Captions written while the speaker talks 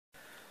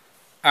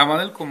I'm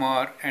Anil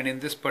Kumar, and in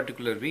this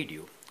particular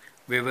video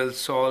we will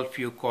solve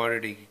few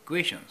quadratic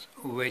equations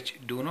which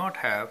do not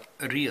have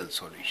real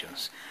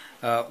solutions.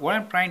 What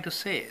I'm trying to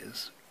say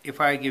is,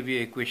 if I give you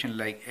an equation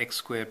like x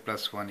squared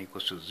plus 1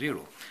 equals to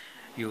 0,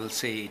 you will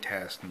say it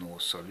has no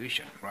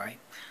solution, right?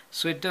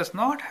 So it does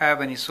not have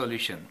any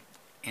solution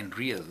in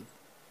real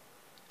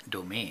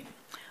domain.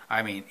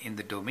 I mean in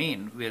the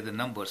domain where the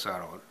numbers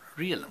are all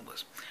real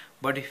numbers.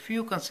 But if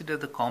you consider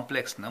the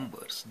complex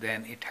numbers,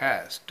 then it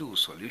has two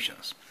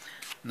solutions.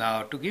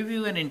 Now, to give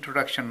you an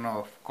introduction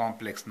of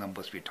complex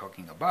numbers we're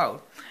talking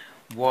about,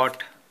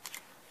 what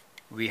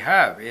we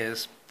have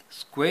is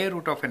square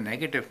root of a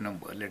negative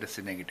number, let us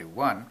say negative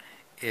 1,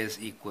 is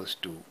equals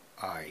to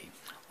I,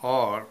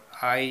 or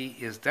I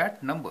is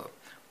that number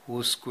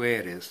whose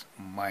square is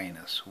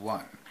minus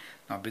 1.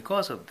 Now,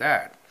 because of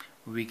that,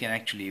 we can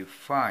actually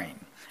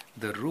find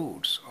the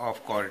roots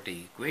of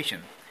quadratic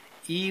equation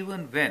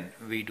even when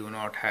we do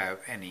not have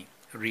any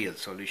real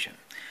solution.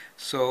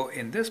 So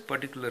in this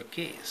particular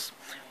case,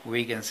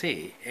 we can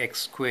say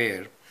x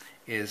squared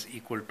is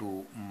equal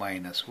to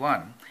minus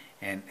 1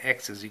 and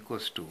x is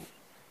equals to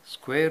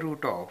square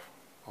root of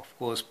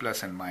course,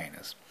 plus and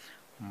minus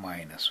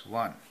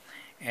 1.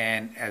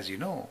 And as you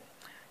know,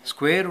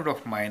 square root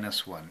of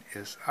minus 1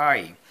 is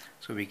I.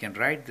 So we can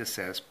write this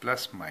as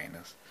plus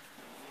minus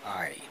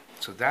I.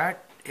 So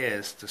that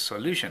is the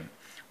solution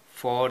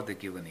for the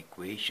given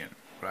equation,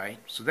 right?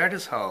 So that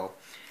is how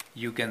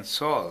you can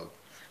solve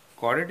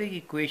quadratic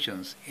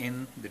equations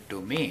in the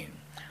domain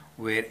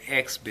where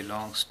x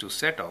belongs to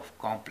set of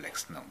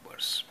complex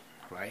numbers,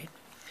 right?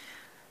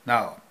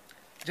 Now,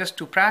 just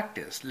to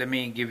practice, let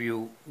me give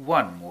you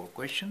one more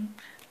question,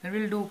 and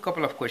we'll do a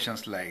couple of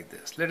questions like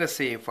this. Let us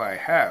say if I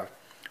have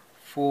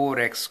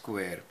 4x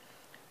squared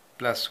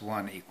plus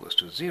 1 equals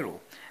to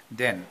 0,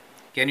 then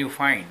can you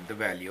find the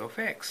value of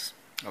x?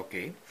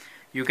 Okay,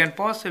 you can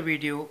pause the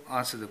video,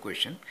 answer the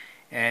question,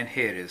 and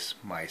here is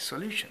my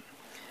solution.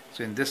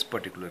 So in this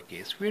particular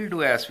case, we'll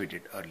do as we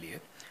did earlier.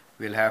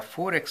 We'll have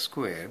 4x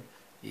squared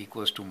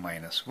equals to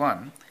minus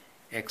 1,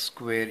 x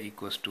squared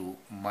equals to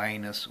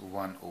minus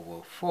 1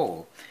 over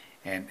 4,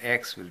 and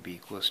x will be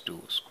equals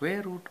to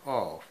square root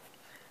of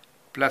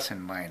plus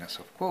and minus,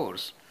 of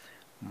course,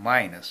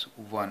 minus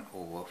 1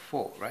 over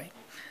 4, right?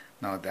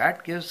 Now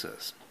that gives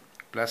us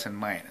plus and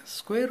minus.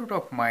 Square root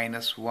of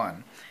minus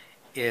 1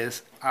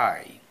 is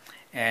I,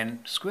 and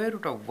square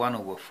root of 1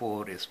 over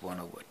 4 is 1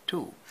 over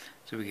 2.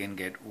 So we can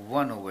get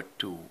 1 over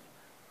 2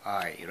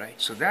 I, right?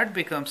 So that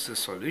becomes the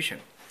solution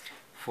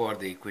for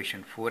the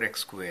equation 4x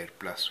squared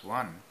plus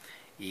 1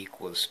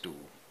 equals to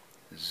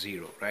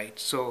 0, right?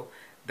 So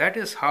that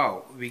is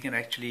how we can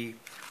actually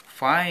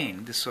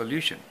find the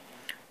solution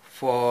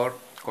for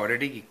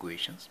quadratic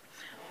equations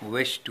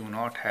which do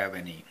not have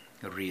any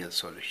real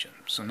solution.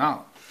 So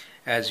now,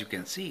 as you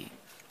can see,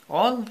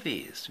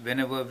 always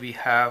whenever we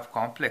have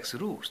complex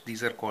roots,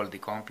 these are called the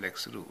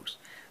complex roots,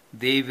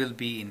 they will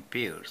be in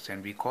pairs,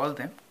 and we call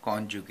them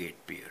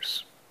conjugate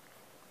pairs.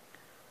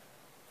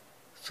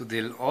 So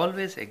they'll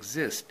always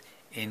exist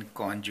in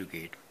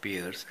conjugate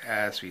pairs,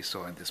 as we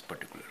saw in this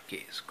particular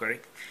case,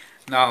 correct?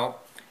 Now,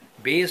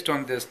 based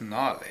on this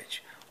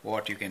knowledge,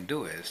 what you can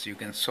do is you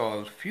can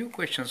solve few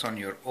questions on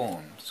your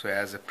own. So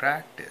as a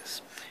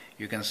practice,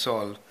 you can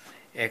solve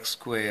x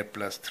squared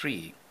plus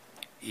 3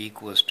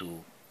 equals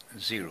to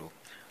 0,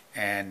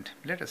 and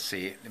let us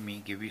say, let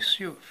me give you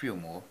a few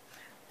more.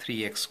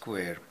 3x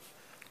squared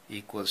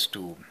equals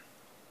to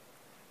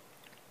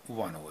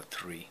 1 over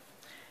 3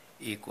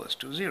 equals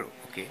to 0.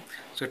 Okay,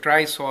 so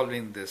try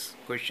solving these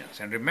questions,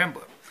 and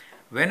remember,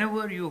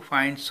 whenever you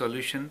find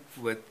solution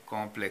with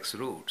complex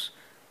roots,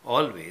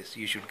 always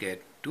you should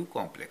get two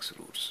complex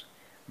roots.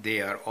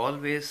 They are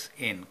always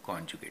in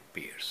conjugate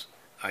pairs.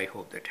 I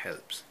hope that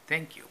helps.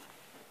 Thank you.